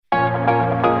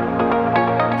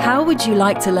would you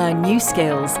like to learn new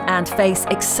skills and face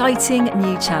exciting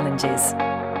new challenges?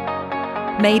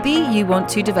 Maybe you want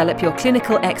to develop your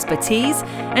clinical expertise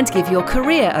and give your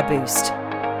career a boost.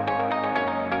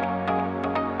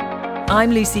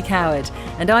 I'm Lucy Coward,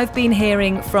 and I've been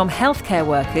hearing from healthcare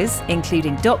workers,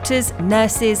 including doctors,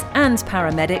 nurses and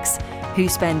paramedics, who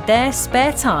spend their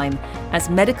spare time as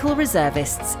medical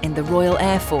reservists in the Royal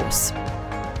Air Force.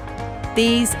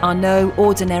 These are no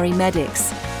ordinary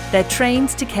medics. They're trained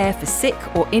to care for sick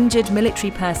or injured military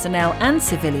personnel and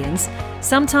civilians,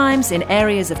 sometimes in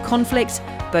areas of conflict,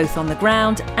 both on the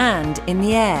ground and in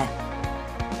the air.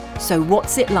 So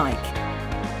what's it like?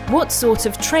 What sort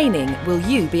of training will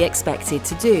you be expected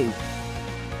to do?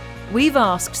 We've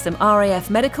asked some RAF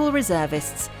medical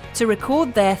reservists to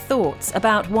record their thoughts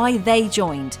about why they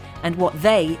joined and what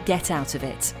they get out of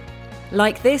it.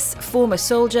 Like this former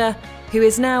soldier who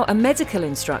is now a medical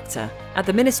instructor at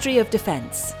the Ministry of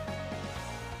Defence.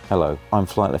 Hello, I'm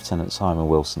Flight Lieutenant Simon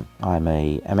Wilson. I'm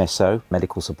a MSO,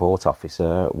 Medical Support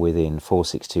Officer within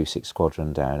 4626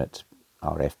 Squadron down at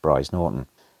RAF Brize Norton.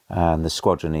 And the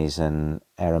squadron is an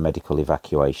aeromedical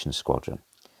evacuation squadron.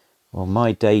 Well,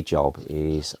 my day job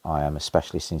is I am a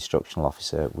Specialist Instructional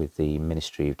Officer with the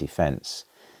Ministry of Defence.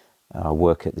 I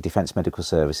work at the Defence Medical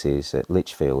Services at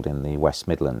Lichfield in the West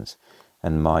Midlands,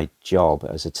 and my job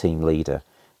as a team leader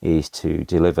is to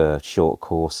deliver short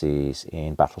courses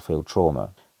in battlefield trauma.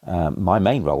 My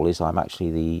main role is I'm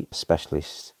actually the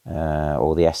specialist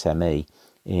or the SME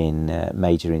in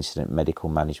Major Incident Medical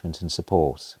Management and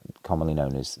Support, commonly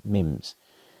known as MIMS.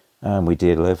 And we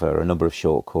deliver a number of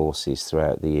short courses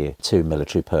throughout the year to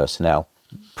military personnel,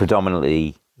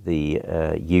 predominantly the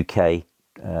UK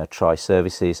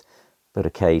tri-services, but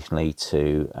occasionally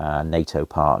to NATO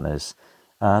partners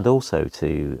and also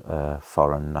to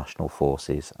foreign national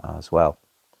forces as well.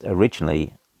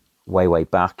 Originally, way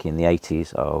back in the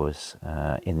 80s, I was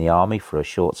in the army for a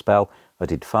short spell. I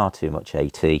did far too much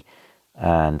AT,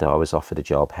 and I was offered a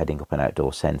job heading up an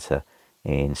outdoor centre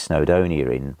in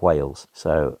Snowdonia in Wales.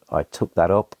 So I took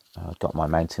that up. I got my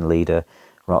mountain leader,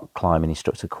 rock climbing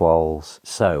instructor quals,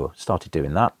 so started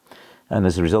doing that. And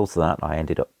as a result of that, I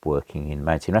ended up working in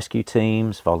mountain rescue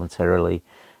teams voluntarily,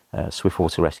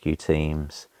 swiftwater rescue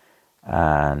teams,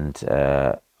 and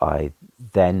I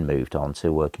then moved on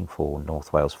to working for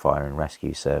North Wales Fire and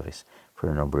Rescue Service for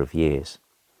a number of years.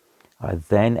 I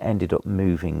then ended up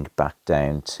moving back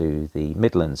down to the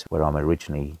Midlands, where I'm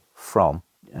originally from,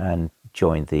 and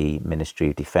joined the Ministry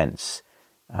of Defence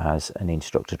as an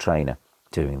instructor trainer,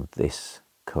 doing this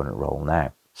current role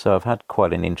now. So I've had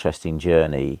quite an interesting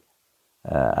journey,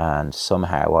 and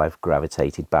somehow I've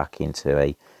gravitated back into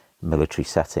a military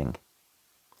setting.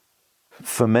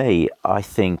 For me, I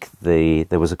think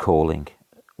there was a calling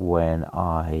when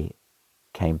I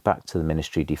came back to the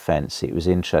Ministry of Defence. It was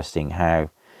interesting how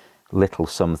little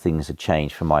some things had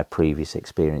changed from my previous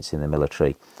experience in the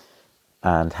military,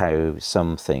 and how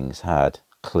some things had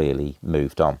clearly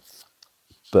moved on.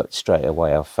 But straight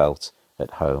away I felt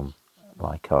at home,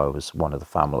 like I was one of the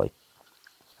family.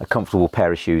 A comfortable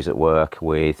pair of shoes at work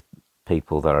with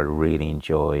people that I really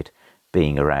enjoyed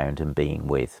being around and being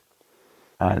with.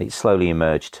 And it slowly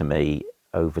emerged to me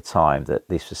over time that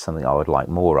this was something I would like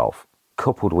more of,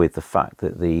 coupled with the fact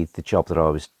that the job that I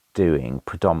was doing,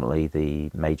 predominantly the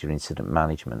major incident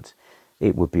management,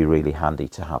 it would be really handy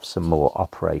to have some more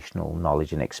operational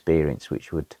knowledge and experience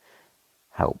which would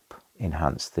help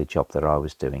enhance the job that I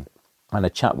was doing. And a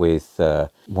chat with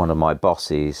one of my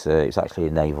bosses, it was actually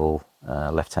a naval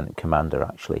lieutenant commander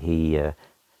actually, he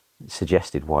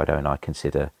suggested why don't I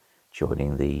consider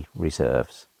joining the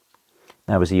reserves.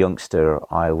 Now, as a youngster,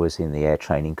 I was in the Air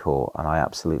Training Corps and I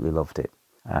absolutely loved it.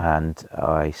 And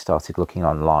I started looking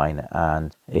online,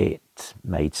 and it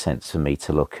made sense for me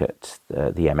to look at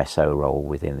the MSO role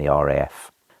within the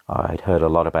RAF. I'd heard a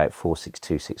lot about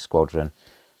 4626 Squadron,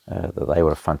 that they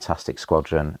were a fantastic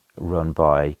squadron run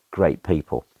by great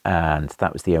people. And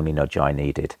that was the only nudge I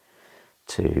needed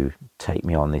to take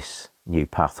me on this new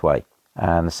pathway.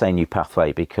 And I say new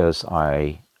pathway because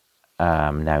I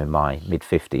am now in my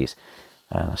mid-50s.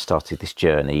 I started this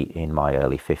journey in my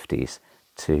early 50s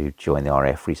to join the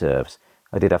RAF Reserves.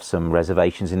 I did have some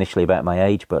reservations initially about my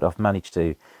age, but I've managed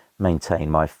to maintain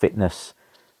my fitness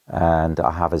and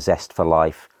I have a zest for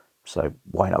life, so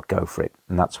why not go for it?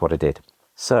 And that's what I did.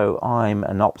 So I'm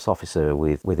an ops officer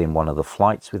within one of the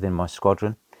flights within my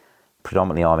squadron.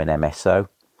 Predominantly I'm an MSO.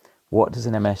 What does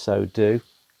an MSO do?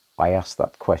 I asked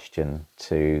that question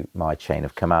to my chain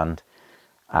of command,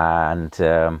 and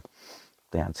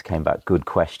the answer came back, good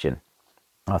question.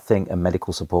 I think a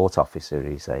medical support officer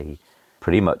is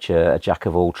pretty much a jack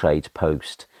of all trades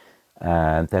post,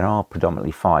 And there are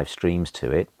predominantly 5 streams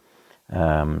to it.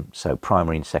 So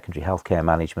primary and secondary healthcare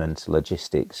management,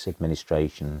 logistics,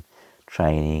 administration,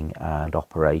 training and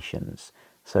operations.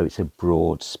 So it's a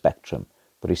broad spectrum,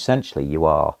 but essentially you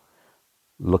are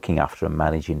looking after and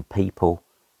managing people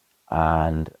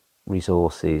and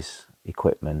resources,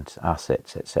 equipment,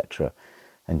 assets, etc.,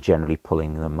 and generally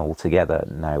pulling them all together.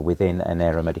 Now, within an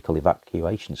aeromedical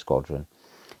evacuation squadron,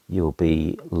 you'll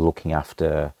be looking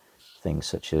after things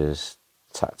such as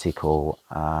tactical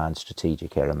and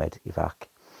strategic aeromed evac.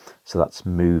 So that's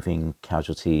moving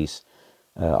casualties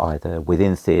either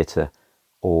within theatre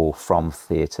or from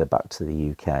theatre back to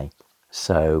the UK.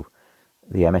 So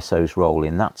the MSO's role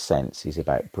in that sense is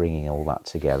about bringing all that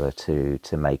together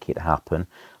to make it happen,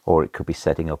 or it could be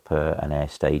setting up an air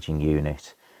staging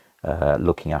unit,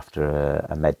 looking after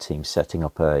a med team, setting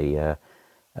up a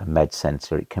med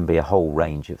centre. It can be a whole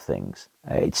range of things.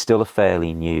 It's still a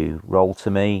fairly new role to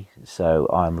me, so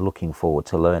I'm looking forward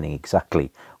to learning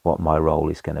exactly what my role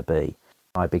is going to be.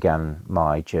 I began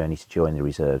my journey to join the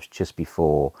reserves just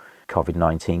before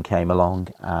COVID-19 came along,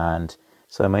 and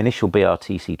so my initial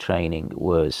BRTC training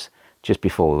was just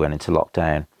before we went into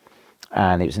lockdown,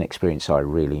 and it was an experience I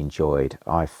really enjoyed.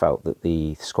 I felt that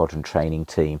the squadron training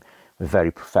team were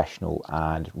very professional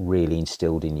and really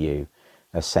instilled in you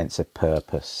a sense of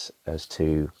purpose as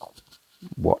to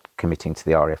what committing to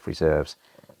the RAF Reserves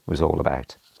was all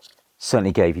about.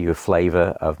 Certainly gave you a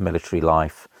flavour of military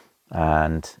life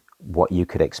and what you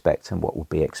could expect and what would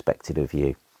be expected of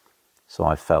you. So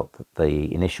I felt that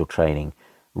the initial training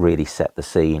really set the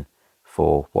scene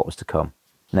for what was to come.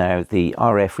 Now, the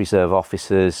RAF Reserve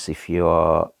officers, if you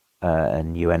are a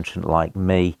new entrant like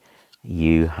me,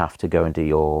 you have to go and do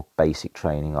your basic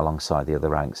training alongside the other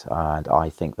ranks, and I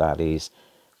think that is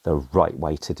the right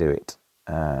way to do it,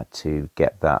 to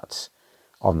get that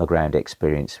on the ground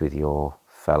experience with your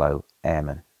fellow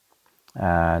airmen.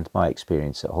 And my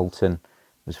experience at Halton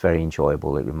was very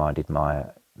enjoyable. It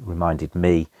reminded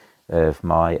me of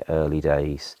my early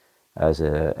days as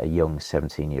a young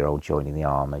 17-year-old joining the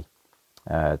army.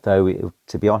 Though,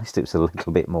 to be honest, it was a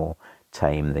little bit more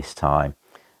tame this time.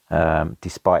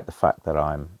 Despite the fact that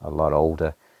I'm a lot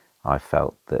older, I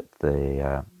felt that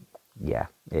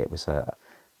it was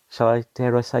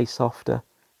dare I say softer?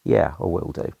 Yeah, I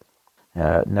will do.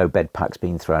 No bed packs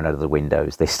being thrown out of the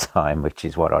windows this time, which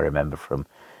is what I remember from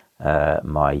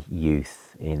my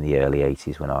youth in the early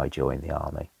 80s when I joined the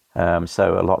army.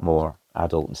 So a lot more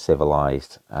adult and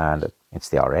civilised, and it's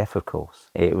the RAF, of course.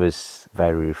 It was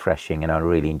very refreshing, and I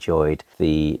really enjoyed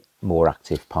the more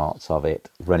active parts of it,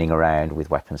 running around with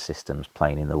weapon systems,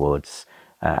 playing in the woods,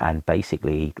 and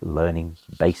basically learning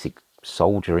basic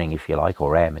soldiering, if you like,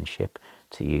 or airmanship,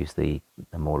 to use the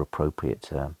more appropriate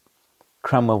term.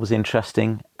 Cranwell was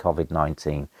interesting.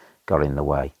 COVID-19 got in the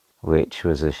way, which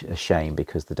was a shame,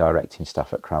 because the directing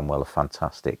staff at Cranwell are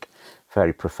fantastic,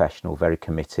 very professional, very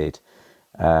committed,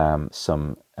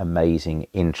 some amazing,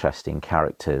 interesting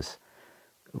characters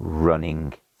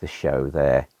running the show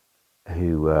there,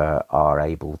 who are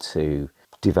able to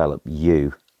develop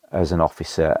you as an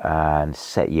officer and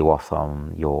set you off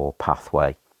on your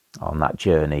pathway, on that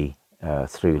journey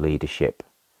through leadership,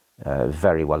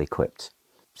 very well equipped.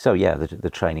 So yeah, the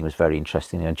training was very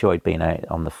interesting. I enjoyed being out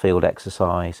on the field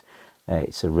exercise.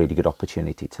 It's a really good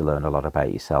opportunity to learn a lot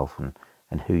about yourself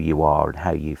and who you are and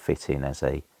how you fit in as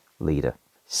a leader.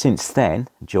 Since then,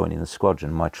 joining the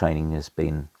squadron, my training has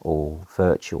been all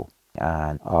virtual,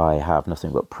 and I have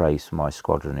nothing but praise for my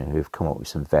squadron, who have come up with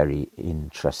some very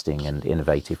interesting and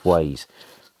innovative ways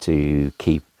to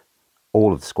keep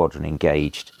all of the squadron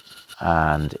engaged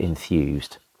and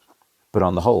enthused. But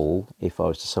on the whole, if I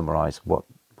was to summarise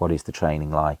what is the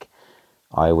training like,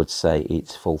 I would say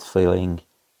it's fulfilling,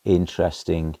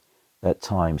 interesting, at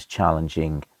times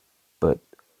challenging, but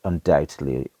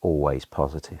undoubtedly always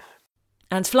positive.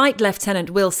 And Flight Lieutenant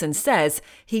Wilson says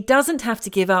he doesn't have to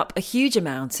give up a huge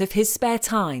amount of his spare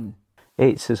time.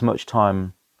 It's as much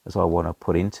time as I want to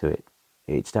put into it.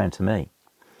 It's down to me.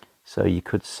 So you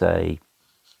could say,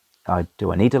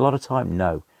 do I need a lot of time?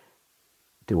 No.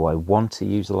 Do I want to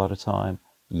use a lot of time?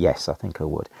 Yes, I think I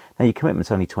would. Now, your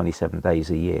commitment's only 27 days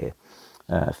a year,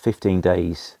 15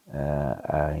 days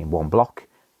in one block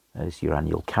as your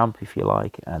annual camp, if you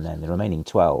like, and then the remaining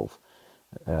 12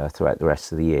 throughout the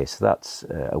rest of the year. So that's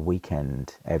a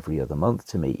weekend every other month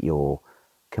to meet your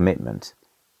commitment.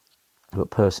 But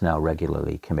personnel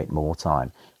regularly commit more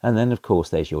time. And then, of course,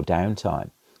 there's your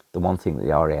downtime. The one thing that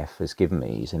the RAF has given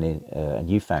me is a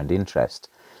newfound interest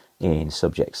in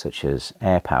subjects such as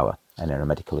air power and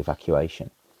aeromedical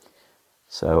evacuation.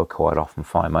 So I quite often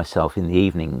find myself in the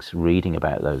evenings reading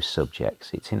about those subjects.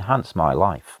 It's enhanced my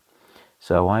life.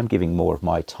 So I'm giving more of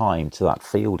my time to that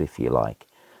field, if you like,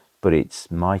 but it's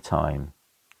my time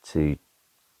to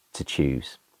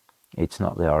choose. It's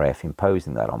not the RAF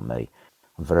imposing that on me.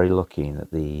 I'm very lucky in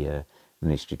that the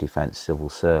Ministry of Defence Civil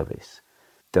Service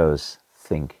does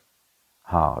think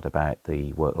hard about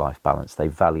the work-life balance. They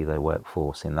value their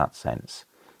workforce in that sense,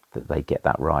 that they get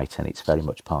that right, and it's very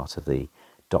much part of the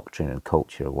doctrine and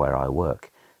culture of where I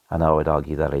work. And I would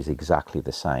argue that is exactly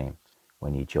the same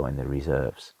when you join the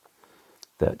reserves,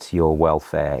 that your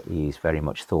welfare is very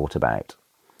much thought about,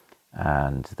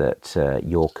 and that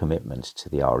your commitment to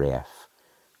the RAF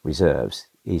reserves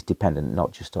is dependent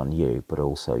not just on you, but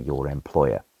also your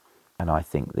employer. And I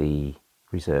think the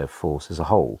reserve force as a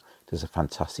whole does a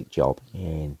fantastic job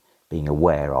in being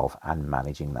aware of and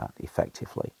managing that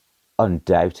effectively.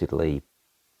 Undoubtedly,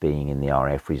 being in the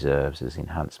RAF reserves has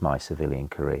enhanced my civilian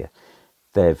career.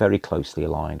 They're very closely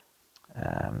aligned.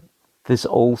 There's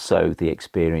also the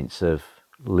experience of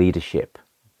leadership.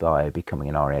 By becoming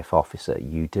an RAF officer,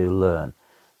 you do learn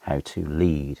how to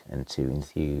lead and to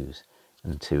enthuse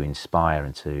and to inspire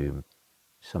and to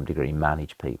some degree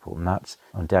manage people, and that's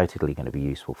undoubtedly going to be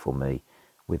useful for me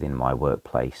within my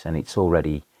workplace, and it's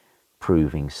already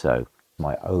proving so.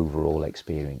 My overall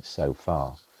experience so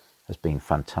far has been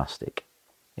fantastic.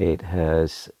 It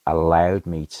has allowed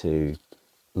me to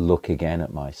look again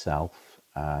at myself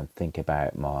and think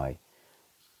about my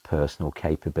personal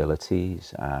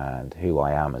capabilities and who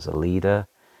I am as a leader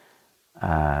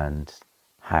and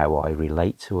how I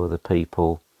relate to other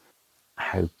people.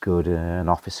 How good an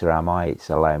officer am I? It's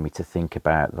allowing me to think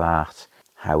about that.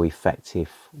 How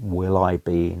effective will I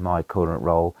be in my current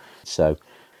role? So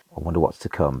I wonder what's to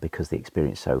come, because the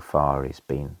experience so far has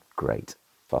been great.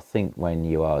 I think when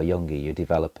you are younger, you're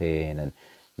developing and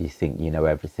you think you know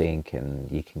everything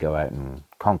and you can go out and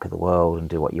conquer the world and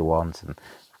do what you want. And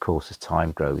of course, as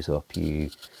time grows up, you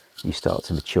start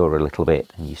to mature a little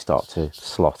bit and you start to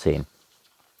slot in,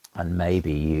 and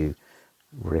maybe you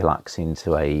relax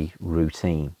into a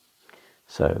routine.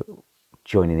 So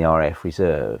joining the RAF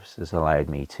Reserves has allowed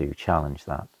me to challenge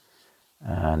that,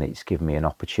 and it's given me an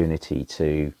opportunity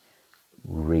to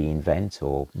reinvent,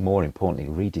 or more importantly,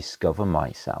 rediscover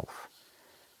myself.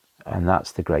 And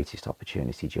that's the greatest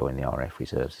opportunity joining the RAF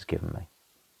Reserves has given me.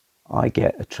 I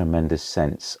get a tremendous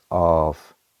sense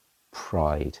of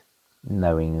pride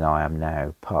knowing that I am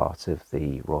now part of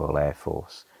the Royal Air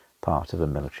Force, part of a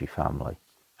military family.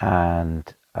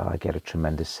 And I get a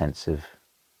tremendous sense of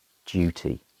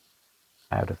duty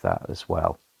out of that as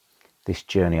well. This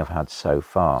journey I've had so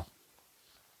far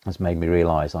has made me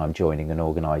realise I'm joining an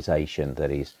organisation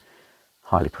that is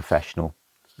highly professional,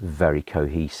 very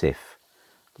cohesive,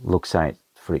 looks out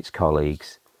for its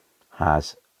colleagues,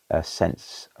 has a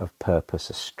sense of purpose,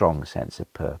 a strong sense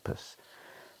of purpose,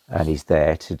 and is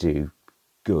there to do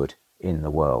good in the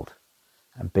world.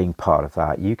 And being part of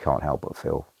that, you can't help but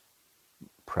feel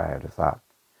proud of that,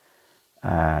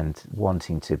 and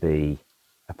wanting to be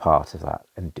a part of that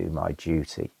and do my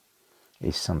duty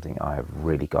is something I have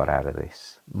really got out of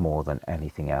this more than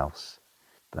anything else.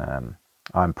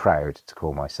 I'm proud to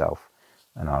call myself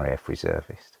an RAF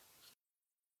reservist.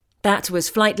 That was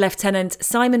Flight Lieutenant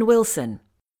Simon Wilson.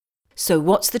 So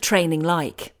what's the training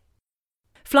like?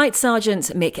 Flight Sergeant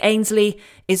Mick Ainsley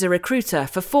is a recruiter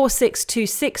for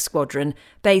 4626 Squadron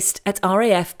based at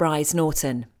RAF Bryce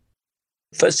Norton.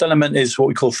 First element is what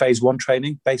we call Phase 1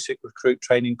 training, basic recruit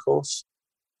training course.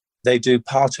 They do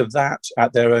part of that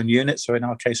at their own unit. So in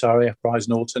our case, RAF Bryce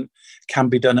Norton can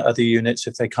be done at other units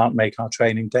if they can't make our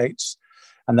training dates.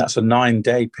 And that's a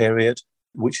 9-day period,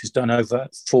 which is done over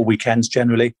 4 weekends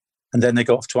generally. And then they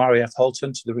go off to RAF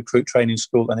Halton, to the recruit training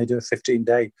school, and they do a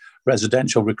 15-day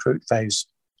residential recruit phase.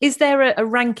 Is there a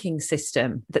ranking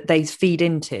system that they feed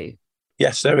into?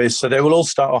 Yes, there is. So they will all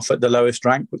start off at the lowest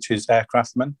rank, which is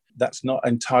aircraftman. That's not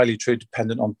entirely true,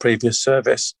 dependent on previous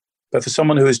service. But for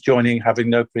someone who is joining, having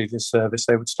no previous service,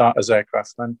 they would start as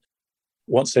aircraftman.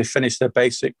 Once they finish their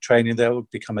basic training, they'll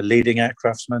become a leading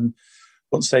aircraftsman.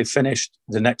 Once they've finished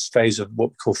the next phase of what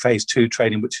we call Phase 2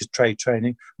 training, which is trade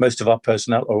training, most of our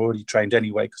personnel are already trained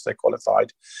anyway because they're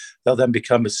qualified. They'll then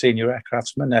become a senior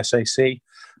aircraftsman, SAC,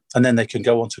 and then they can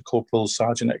go on to corporal,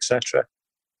 sergeant, etc.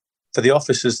 For the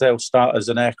officers, they'll start as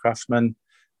an aircraftman.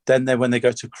 Then when they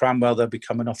go to Cranwell, they'll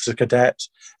become an officer cadet.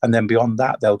 And then beyond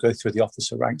that, they'll go through the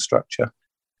officer rank structure.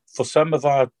 For some of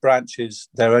our branches,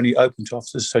 they're only open to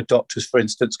officers. So doctors, for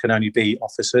instance, can only be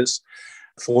officers.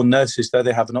 For nurses, though,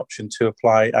 they have an option to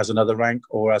apply as another rank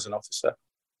or as an officer.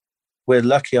 We're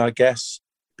lucky, I guess,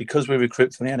 because we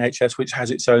recruit from the NHS, which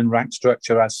has its own rank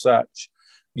structure as such,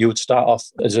 You would start off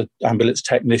as an ambulance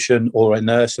technician or a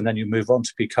nurse, and then you move on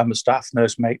to become a staff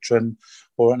nurse matron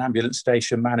or an ambulance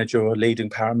station manager or a leading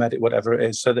paramedic, whatever it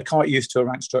is. So they're quite used to a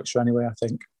rank structure anyway, I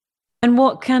think. And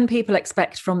what can people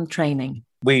expect from training?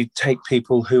 We take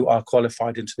people who are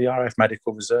qualified into the RAF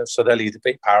Medical Reserve, so they'll either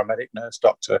be paramedic, nurse,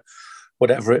 doctor,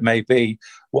 whatever it may be.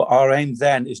 Well, our aim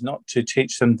then is not to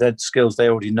teach them the skills they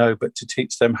already know, but to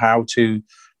teach them how to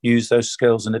use those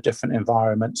skills in a different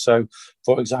environment. So,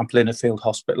 for example, in a field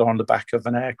hospital or on the back of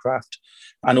an aircraft,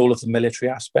 and all of the military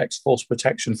aspects, force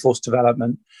protection, force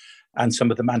development, and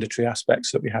some of the mandatory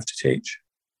aspects that we have to teach.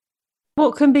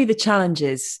 What can be the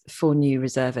challenges for new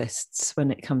reservists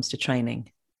when it comes to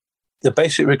training? The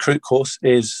basic recruit course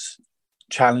is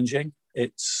challenging.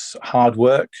 It's hard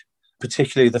work,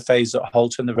 particularly the phase at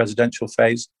Halton, the residential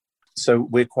phase. So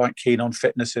we're quite keen on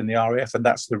fitness in the RAF, and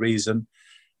that's the reason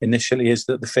initially, is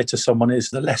that the fitter someone is,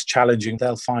 the less challenging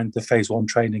they'll find the phase 1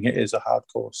 training. It is a hard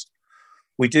course.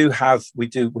 We're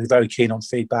very keen on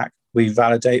feedback. We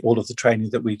validate all of the training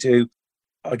that we do.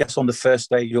 I guess on the first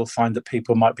day, you'll find that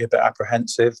people might be a bit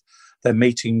apprehensive. They're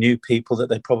meeting new people that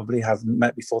they probably haven't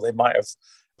met before. They might have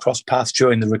crossed paths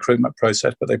during the recruitment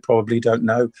process, but they probably don't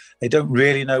know. They don't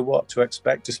really know what to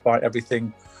expect, despite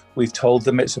everything we've told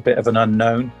them. It's a bit of an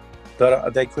unknown.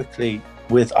 But they quickly,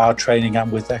 with our training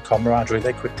and with their camaraderie,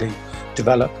 they quickly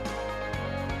develop.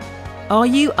 Are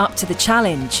you up to the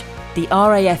challenge? The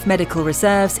RAF Medical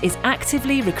Reserves is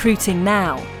actively recruiting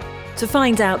now. To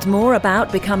find out more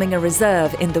about becoming a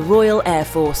reserve in the Royal Air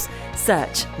Force,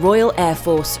 search Royal Air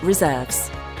Force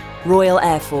Reserves. Royal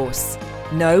Air Force.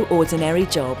 No ordinary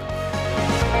job.